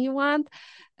everything you want.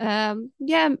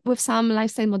 Yeah, with some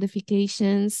lifestyle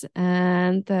modifications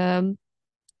and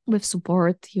with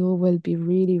support, you will be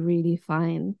really, really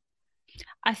fine.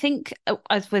 I think,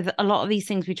 as with a lot of these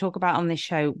things we talk about on this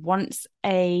show, once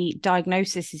a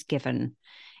diagnosis is given,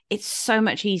 it's so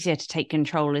much easier to take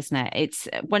control, isn't it? It's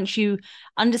once you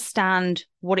understand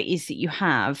what it is that you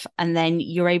have, and then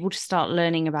you're able to start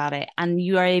learning about it, and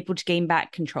you are able to gain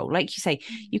back control. Like you say,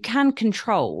 you can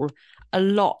control a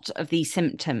lot of these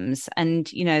symptoms, and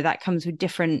that comes with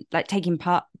different, like taking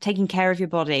care of your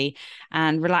body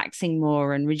and relaxing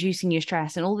more and reducing your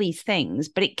stress and all these things.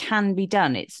 But it can be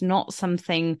done. It's not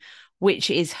something which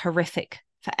is horrific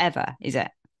forever, is it?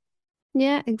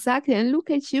 Yeah, exactly. And look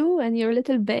at you and your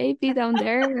little baby down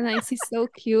there. And I see so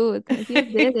cute that you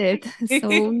did it.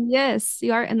 So yes,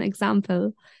 you are an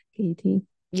example, Katie.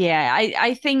 Yeah,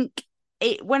 I think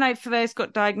when I first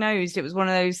got diagnosed, it was one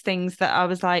of those things that I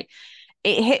was like,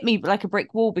 it hit me like a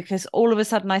brick wall, because all of a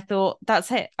sudden I thought,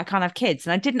 that's it, I can't have kids.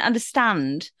 And I didn't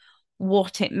understand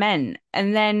what it meant.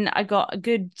 And then I got a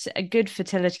good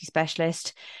fertility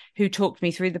specialist who talked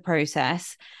me through the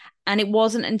process. And it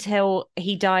wasn't until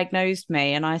he diagnosed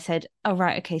me and I said, oh,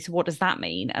 right, okay, so what does that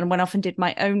mean? And went off and did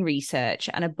my own research,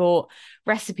 and I bought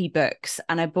recipe books,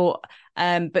 and I bought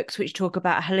books which talk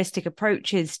about holistic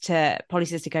approaches to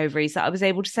polycystic ovaries, that I was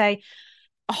able to say,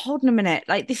 oh, hold on a minute,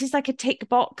 like this is like a tick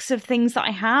box of things that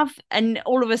I have. And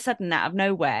all of a sudden, out of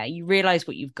nowhere, you realize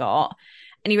what you've got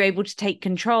and you're able to take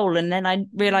control. And then I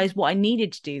realized what I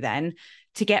needed to do then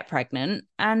to get pregnant.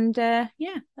 And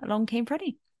along came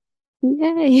Freddie.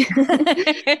 Yay.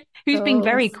 Who's been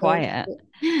very quiet.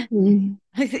 Mm.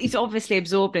 He's obviously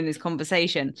absorbed in this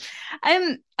conversation.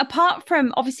 Apart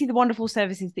from obviously the wonderful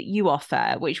services that you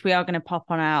offer, which we are going to pop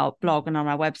on our blog and on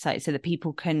our website so that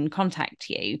people can contact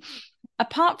you,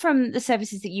 apart from the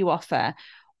services that you offer,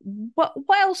 what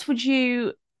else would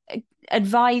you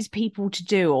advise people to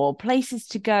do, or places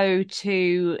to go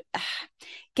to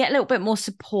get a little bit more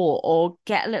support or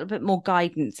get a little bit more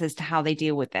guidance as to how they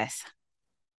deal with this?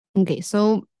 Okay,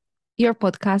 so your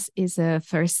podcast is a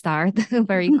first start.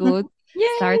 Very good.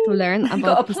 Start to learn about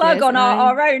got a plug PCOS. on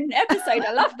our own episode.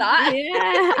 I love that.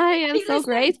 Yeah, I am so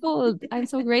grateful. I'm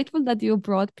so grateful that you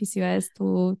brought PCOS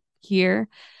to here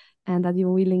and that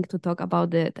you're willing to talk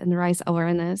about it and raise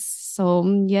awareness. So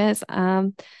yes,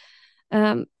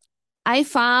 I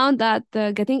found that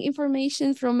getting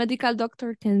information from medical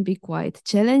doctor can be quite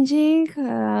challenging.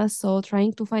 So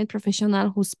trying to find professional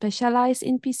who specialize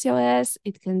in PCOS,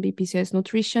 it can be PCOS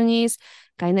nutritionists,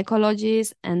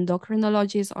 gynecologists,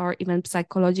 endocrinologists, or even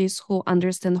psychologists who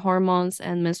understand hormones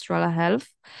and menstrual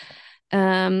health.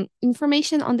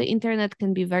 Information on the internet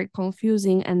can be very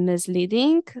confusing and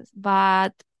misleading,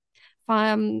 but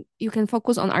you can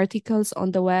focus on articles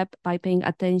on the web by paying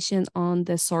attention on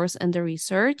the source and the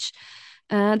research.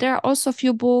 There are also a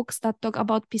few books that talk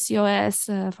about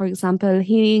PCOS, for example,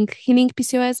 Healing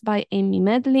PCOS by Amy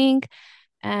Medling,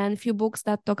 and a few books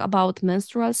that talk about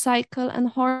menstrual cycle and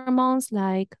hormones,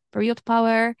 like Period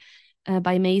Power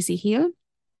by Maisie Hill.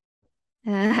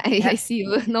 I see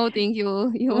you noting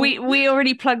you. We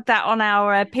already plugged that on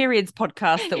our periods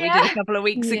podcast that we did a couple of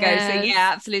weeks ago. So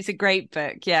yeah, absolutely, it's a great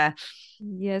book. Yeah.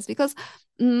 Yes, because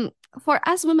for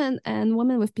us women and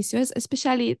women with PCOS,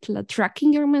 especially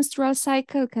tracking your menstrual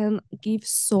cycle can give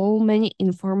so many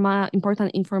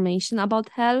important information about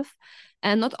health,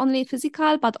 and not only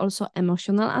physical but also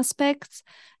emotional aspects.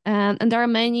 And there are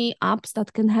many apps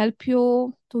that can help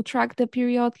you to track the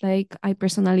period. Like I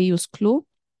personally use Clue.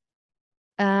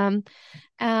 But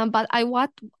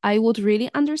what I would really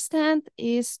understand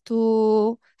is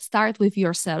to start with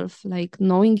yourself, like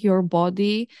knowing your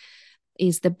body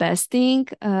is the best thing.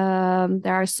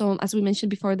 There are some, as we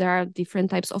mentioned before, there are different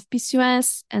types of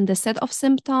PCOS, and the set of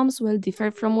symptoms will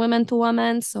differ from women to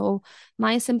women. So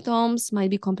my symptoms might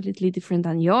be completely different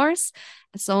than yours.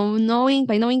 So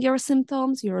by knowing your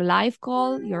symptoms, your life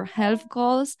goal, your health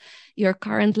goals, your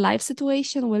current life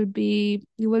situation,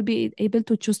 you will be able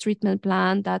to choose treatment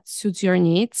plan that suits your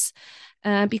needs.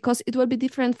 Because it will be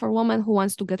different for a woman who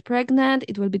wants to get pregnant,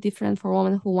 it will be different for a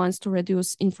woman who wants to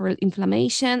reduce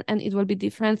inflammation, and it will be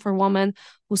different for women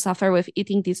who suffer with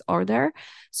eating disorder.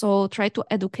 So try to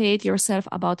educate yourself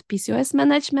about PCOS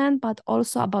management, but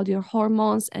also about your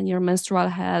hormones and your menstrual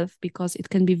health, because it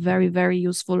can be very, very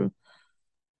useful.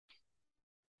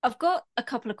 I've got a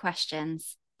couple of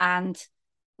questions, and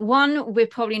one we're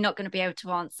probably not going to be able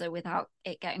to answer without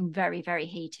it getting very, very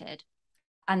heated.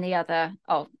 And the other,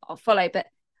 I'll follow. But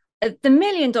the $1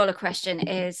 million question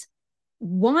is,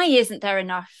 why isn't there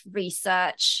enough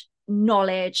research,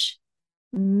 knowledge,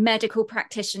 medical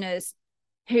practitioners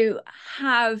who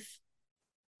have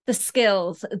the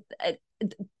skills,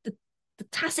 the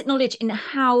tacit knowledge in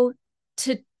how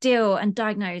to deal and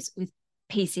diagnose with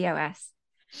PCOS?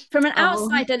 From an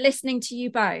outsider listening to you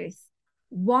both,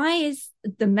 why is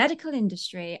the medical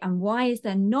industry and why is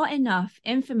there not enough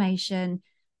information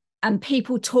and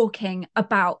people talking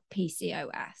about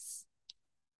PCOS?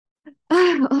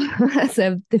 That's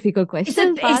a difficult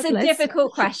question. It's a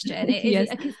difficult question. Yes.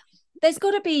 There's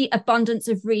got to be abundance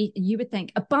of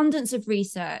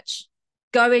research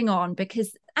going on,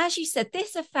 because as you said,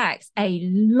 this affects a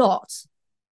lot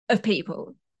of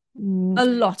people. A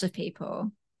lot of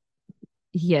people.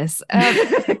 Yes.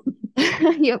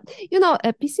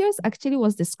 PCOS actually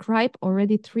was described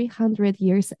already 300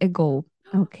 years ago.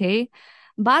 Okay.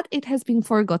 But it has been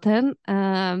forgotten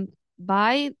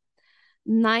by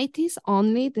 90s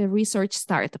only the research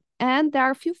started. And there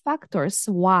are a few factors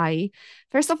why.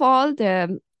 First of all,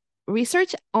 the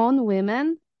research on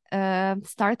women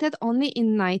started only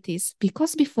in 90s,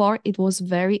 because before it was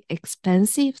very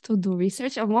expensive to do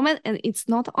research on women, and it's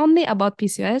not only about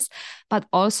PCOS but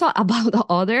also about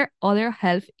other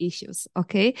health issues.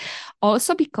 Okay,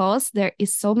 also because there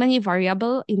is so many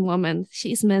variable in women.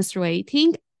 She is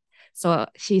menstruating, so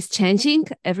she's changing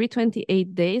every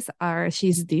 28 days, or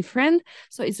she's different,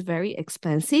 so it's very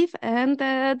expensive, and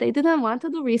they didn't want to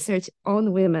do research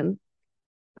on women.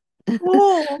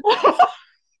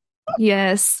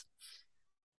 Yes.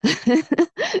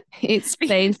 It's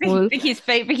painful. Vicky's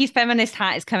feminist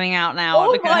hat is coming out now.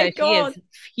 Oh Look at my her. God. She is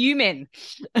fuming.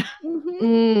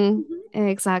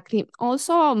 Exactly.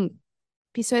 Also,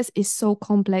 PCOS is so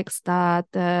complex that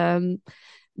the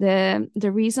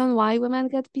reason why women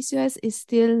get PCOS is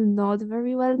still not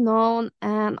very well known,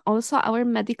 and also our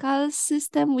medical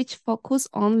system, which focus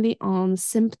only on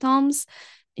symptoms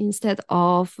instead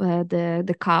of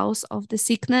the cause of the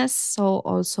sickness. So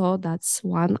also that's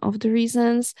one of the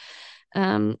reasons.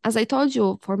 As I told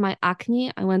you, for my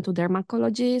acne, I went to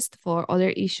dermatologist. For other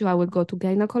issue, I will go to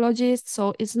gynecologist.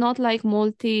 So it's not like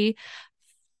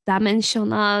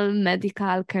multi-dimensional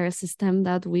medical care system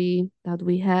that we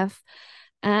have.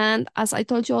 And as I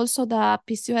told you also, the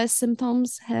PCOS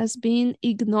symptoms has been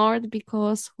ignored,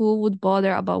 because who would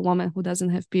bother about woman who doesn't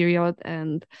have period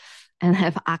and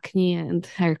have acne and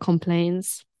hair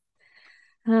complaints?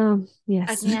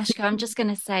 Yes. Agnieszka, I'm just going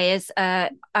to say, is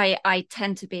I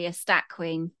tend to be a stat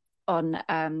queen on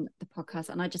the podcast,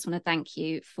 and I just want to thank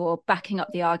you for backing up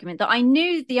the argument that I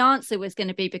knew the answer was going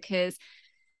to be, because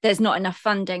there's not enough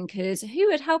funding, because who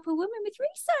would help a woman with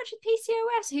research with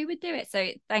PCOS? Who would do it? So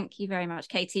thank you very much.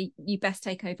 Katie, you best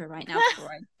take over right now before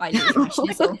I lose my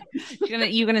schnizzle.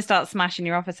 You're gonna start smashing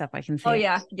your office up, I can see. Oh,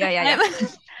 it. Yeah.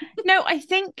 No, I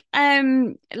think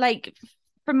like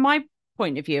from my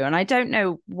point of view, and I don't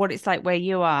know what it's like where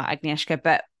you are, Agnieszka,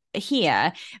 but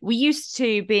here we used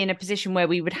to be in a position where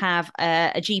we would have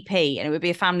a GP, and it would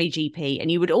be a family GP,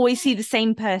 and you would always see the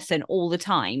same person all the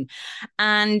time.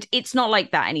 And it's not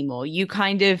like that anymore. You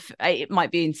kind of, it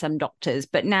might be in some doctors,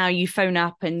 but now you phone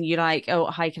up and you're like, oh,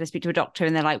 hi, can I speak to a doctor?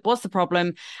 And they're like, what's the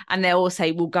problem? And they'll all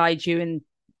say, we'll guide you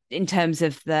in terms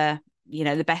of the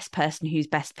best person who's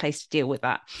best placed to deal with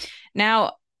that.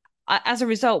 Now, as a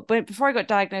result, but before I got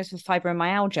diagnosed with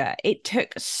fibromyalgia, it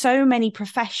took so many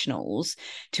professionals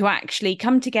to actually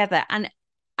come together, and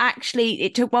actually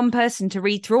it took one person to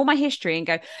read through all my history and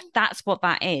go, that's what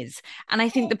that is. And I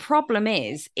think the problem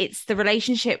is it's the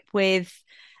relationship with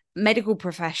medical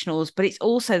professionals, but it's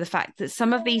also the fact that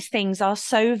some of these things are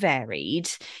so varied,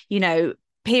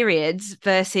 periods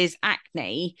versus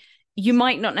acne. You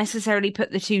might not necessarily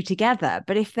put the two together,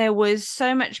 but if there was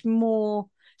so many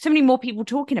more people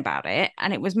talking about it,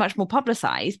 and it was much more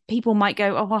publicized, people might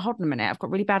go, oh, well, hold on a minute, I've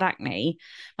got really bad acne,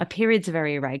 my periods are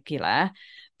very irregular.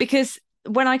 Because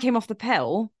when I came off the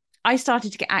pill, I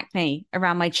started to get acne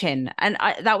around my chin, and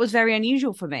that was very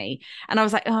unusual for me. And I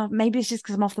was like, oh, maybe it's just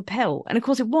because I'm off the pill. And of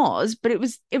course it was, but it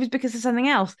was because of something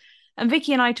else. And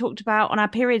Vicky and I talked about on our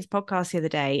periods podcast the other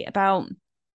day about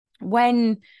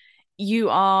when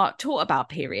you are taught about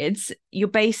periods, you're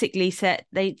basically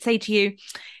they say to you,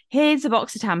 here's a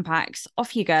box of Tampax,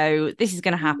 off you go, this is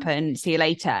going to happen, see you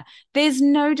later. There's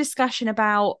no discussion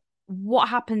about what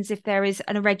happens if there is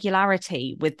an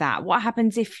irregularity with that. What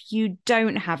happens if you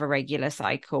don't have a regular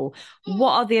cycle?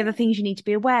 What are the other things you need to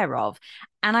be aware of?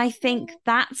 And I think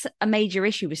that's a major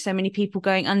issue with so many people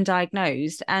going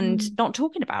undiagnosed and not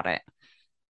talking about it.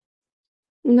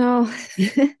 No.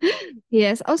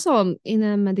 Yes. Also, in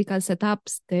a medical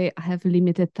setups, they have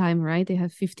limited time, right? They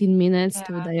have 15 minutes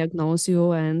to diagnose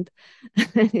you, and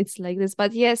it's like this.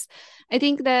 But yes, I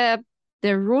think the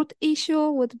root issue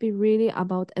would be really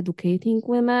about educating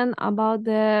women about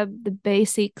the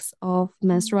basics of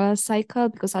menstrual cycle,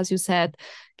 because as you said,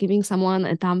 giving someone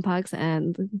a Tampax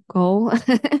and go,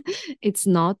 it's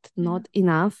not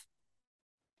enough.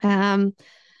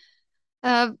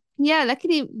 Yeah,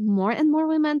 luckily more and more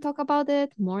women talk about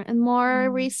it, more and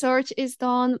more research is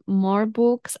done, more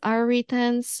books are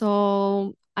written.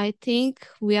 So I think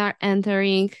we are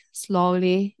entering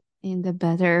slowly in the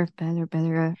better. So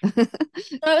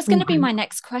it's going to be my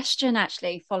next question,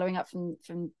 actually, following up from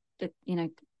the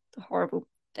the horrible,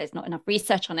 there's not enough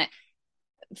research on it.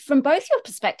 From both your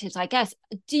perspectives, I guess,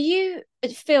 do you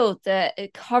feel the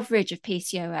coverage of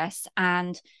PCOS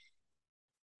and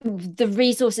the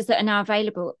resources that are now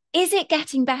available, is it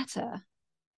getting better?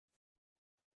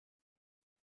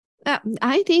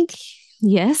 I think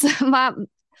yes, but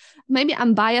maybe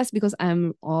I'm biased because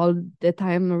I'm all the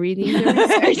time reading the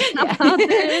research about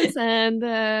this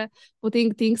and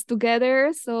putting things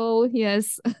together. So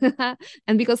yes,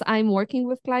 and because I'm working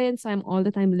with clients, I'm all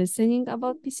the time listening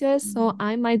about PCOS. So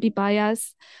I might be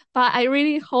biased, but I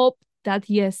really hope that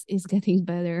yes, it's getting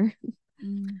better.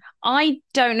 I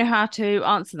don't know how to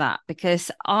answer that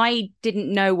because I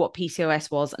didn't know what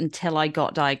PCOS was until I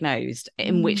got diagnosed,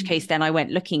 in which case then I went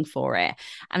looking for it.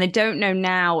 And I don't know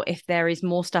now if there is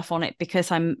more stuff on it because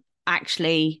I'm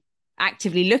actually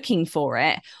actively looking for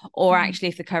it, or actually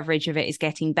if the coverage of it is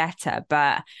getting better.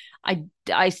 But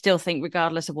I still think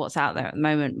regardless of what's out there at the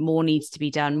moment, more needs to be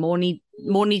done, more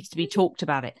needs to be talked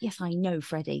about it. Yes, I know,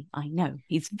 Freddie, I know.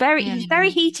 He's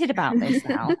very heated about this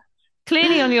now.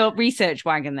 Clearly on your research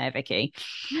wagon there, Vicky.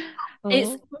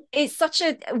 It's such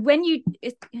a,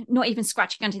 it's not even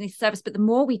scratching underneath the surface, but the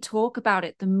more we talk about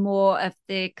it, the more of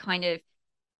the kind of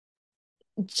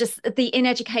just the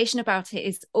ineducation about it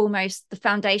is almost the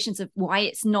foundations of why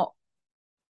it's not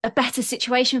a better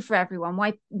situation for everyone,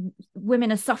 why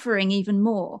women are suffering even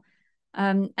more.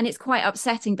 And it's quite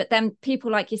upsetting. But then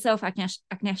people like yourself,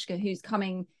 Agnieszka, who's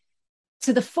coming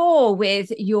to the fore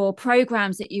with your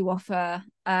programs that you offer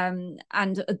and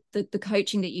the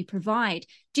coaching that you provide.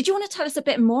 Did you want to tell us a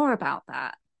bit more about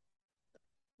that?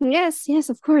 Yes,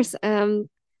 of course.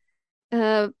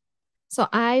 So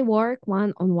I work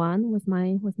one-on-one with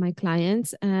my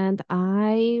clients, and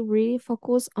I really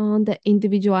focus on the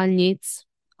individual needs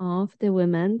of the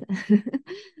women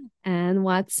and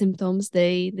what symptoms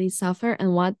they suffer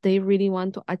and what they really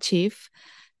want to achieve.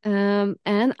 And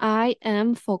I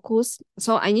am focused.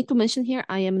 So I need to mention here,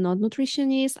 I am not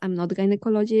nutritionist, I'm not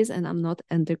gynecologist, and I'm not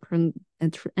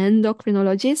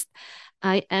endocrinologist.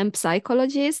 I am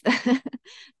psychologist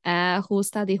who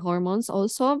study hormones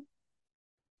also.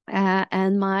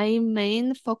 And my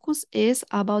main focus is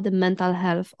about the mental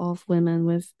health of women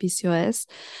with PCOS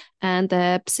and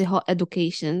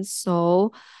psychoeducation.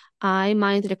 So I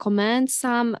might recommend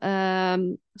some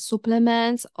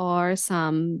supplements or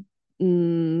some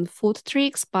food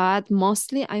tricks, but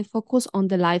mostly I focus on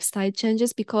the lifestyle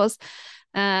changes because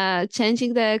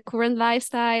changing the current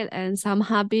lifestyle and some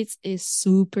habits is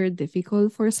super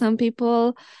difficult for some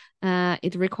people.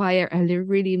 It requires a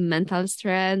really mental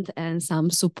strength and some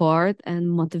support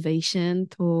and motivation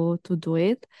to do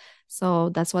it. So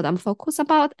that's what I'm focused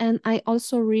about. And I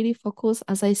also really focus,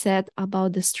 as I said,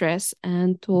 about the stress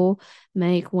and to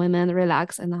make women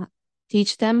relax and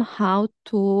teach them how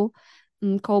to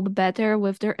cope better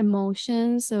with their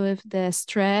emotions, with the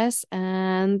stress,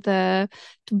 and to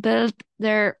build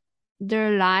their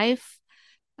life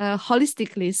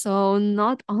holistically. So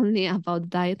not only about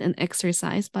diet and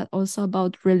exercise, but also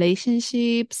about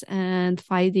relationships and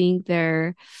finding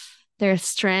their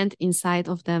strength inside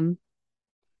of them.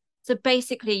 So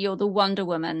basically, you're the Wonder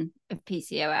Woman of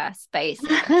PCOS.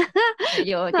 Basically,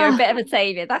 you're a bit of a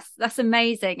savior. That's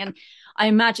amazing, and I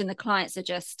imagine the clients are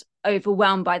just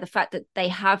overwhelmed by the fact that they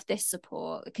have this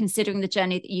support. Considering the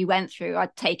journey that you went through,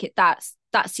 I'd take it that's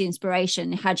the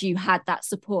inspiration. Had you had that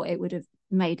support, it would have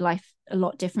made life a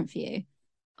lot different for you.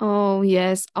 Oh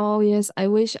yes, I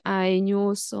wish I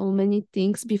knew so many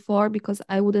things before, because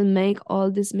I wouldn't make all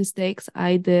these mistakes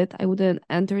I did. I wouldn't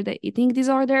enter the eating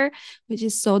disorder, which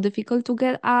is so difficult to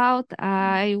get out.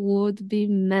 I would be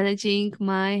managing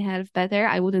my health better.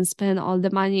 I wouldn't spend all the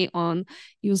money on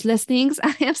useless things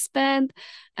I have spent,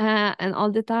 and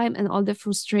all the time and all the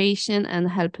frustration and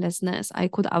helplessness I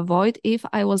could avoid if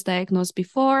I was diagnosed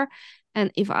before. And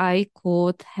if I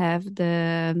could have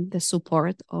the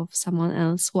support of someone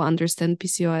else who understands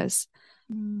PCOS.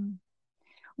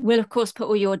 We'll, of course, put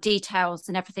all your details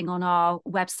and everything on our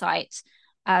website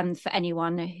for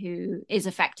anyone who is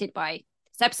affected by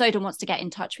this episode and wants to get in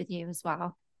touch with you as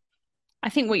well. I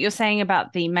think what you're saying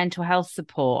about the mental health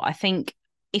support, I think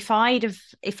if I'd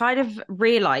have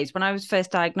realized when I was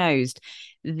first diagnosed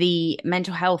the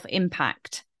mental health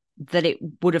impact that it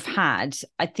would have had,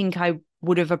 I think I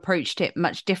would have approached it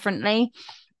much differently.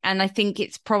 And I think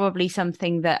it's probably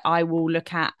something that I will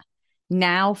look at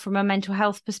now from a mental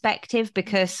health perspective,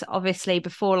 because obviously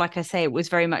before, like I say, it was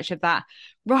very much of that,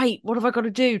 right, what have I got to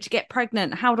do to get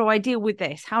pregnant? How do I deal with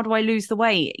this? How do I lose the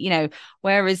weight?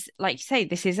 Whereas, like you say,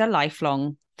 this is a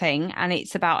lifelong thing and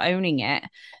it's about owning it.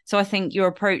 So I think your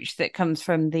approach that comes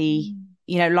from the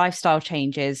lifestyle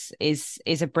changes is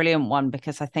a brilliant one,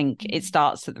 because I think it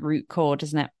starts at the root core,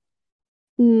 doesn't it?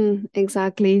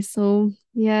 Exactly. So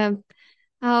yeah.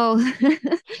 Oh,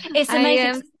 it's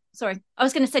amazing. Sorry, I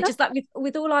was going to say, just like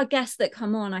with all our guests that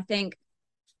come on, I think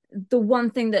the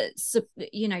one thing that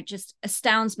just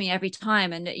astounds me every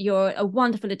time, and you're a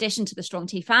wonderful addition to the Strong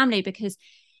T family, because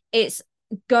it's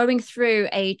going through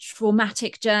a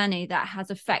traumatic journey that has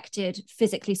affected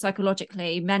physically,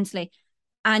 psychologically, mentally,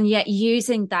 and yet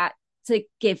using that to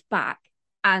give back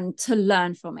and to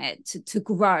learn from it, to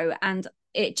grow. And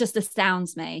it just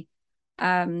astounds me.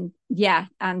 And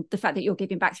the fact that you're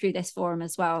giving back through this forum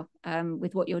as well,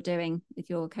 with what you're doing with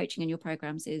your coaching and your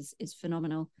programs is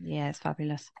phenomenal. Yeah, it's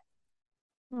fabulous.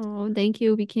 Oh, thank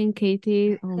you, Vicky and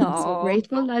Katie. I'm so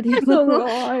grateful that you talk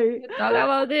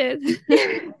about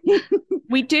it.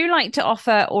 We do like to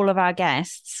offer all of our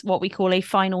guests what we call a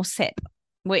final sip,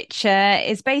 which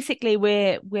is basically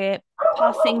we're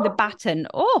passing the baton.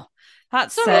 Oh,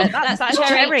 that's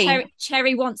Cherry.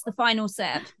 Cherry wants the final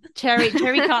sip. Cherry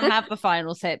can't have the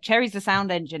final sip. Cherry's the sound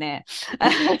engineer.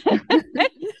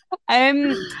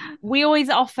 We always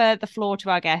offer the floor to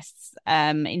our guests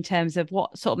in terms of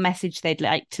what sort of message they'd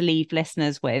like to leave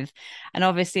listeners with. And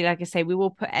obviously, like I say, we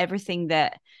will put everything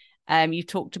that you've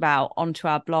talked about onto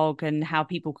our blog and how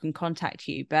people can contact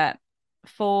you. But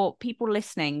for people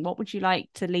listening, what would you like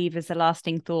to leave as a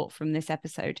lasting thought from this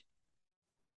episode?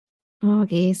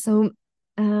 Okay, so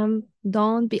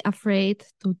don't be afraid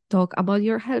to talk about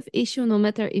your health issue, no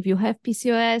matter if you have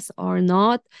PCOS or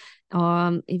not.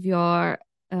 If your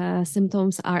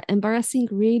symptoms are embarrassing,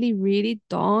 really, really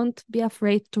don't be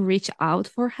afraid to reach out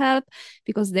for help,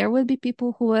 because there will be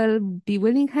people who will be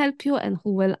willing to help you and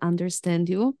who will understand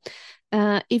you.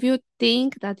 If you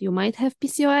think that you might have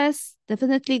PCOS,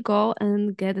 definitely go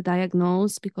and get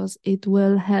diagnosed, because it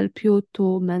will help you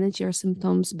to manage your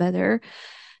symptoms better.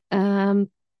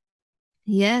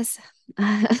 Yes.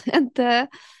 And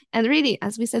really,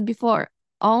 as we said before,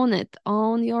 own it,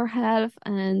 own your health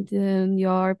and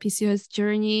your PCOS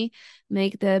journey.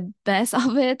 Make the best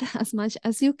of it as much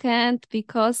as you can,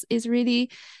 because it's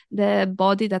really the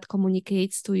body that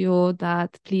communicates to you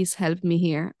that please help me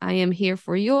here. I am here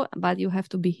for you, but you have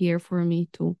to be here for me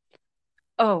too.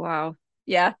 Oh, wow.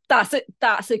 Yeah, that's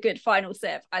a good final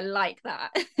sip. I like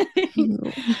that.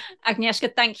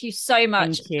 Agnieszka, thank you so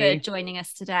much for joining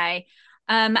us today.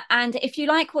 And if you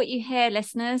like what you hear,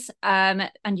 listeners, and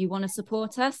you want to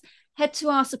support us, head to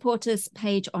our supporters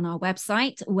page on our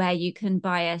website, where you can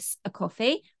buy us a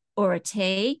coffee or a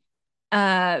tea,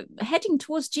 heading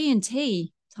towards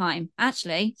G&T time,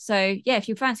 actually. So yeah, if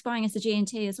you fancy buying us a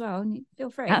G&T as well, feel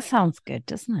free. That sounds good,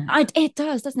 doesn't it? It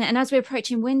does, doesn't it? And as we're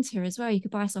approaching winter as well, you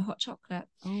could buy us a hot chocolate.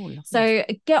 Oh, lovely. So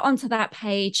get onto that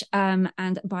page and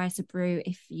buy us a brew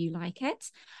if you like it.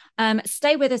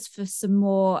 Stay with us for some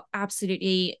more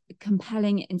absolutely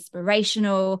compelling,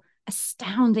 inspirational,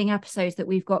 astounding episodes that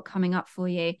we've got coming up for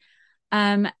you.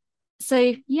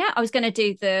 So yeah, I was going to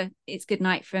do it's good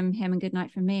night from him and good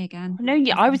night from me again. No,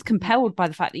 yeah, I was compelled by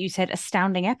the fact that you said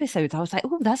astounding episodes. I was like,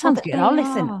 oh, that sounds good. I'll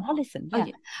listen. Yeah.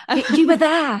 You were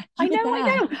there. I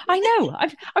know.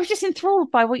 I was just enthralled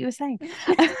by what you were saying.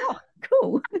 Oh,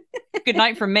 cool. Good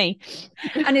night from me.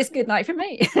 And it's good night from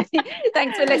me.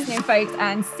 Thanks for listening, folks,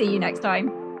 and see you next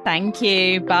time. Thank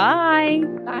you. Bye.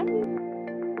 Bye.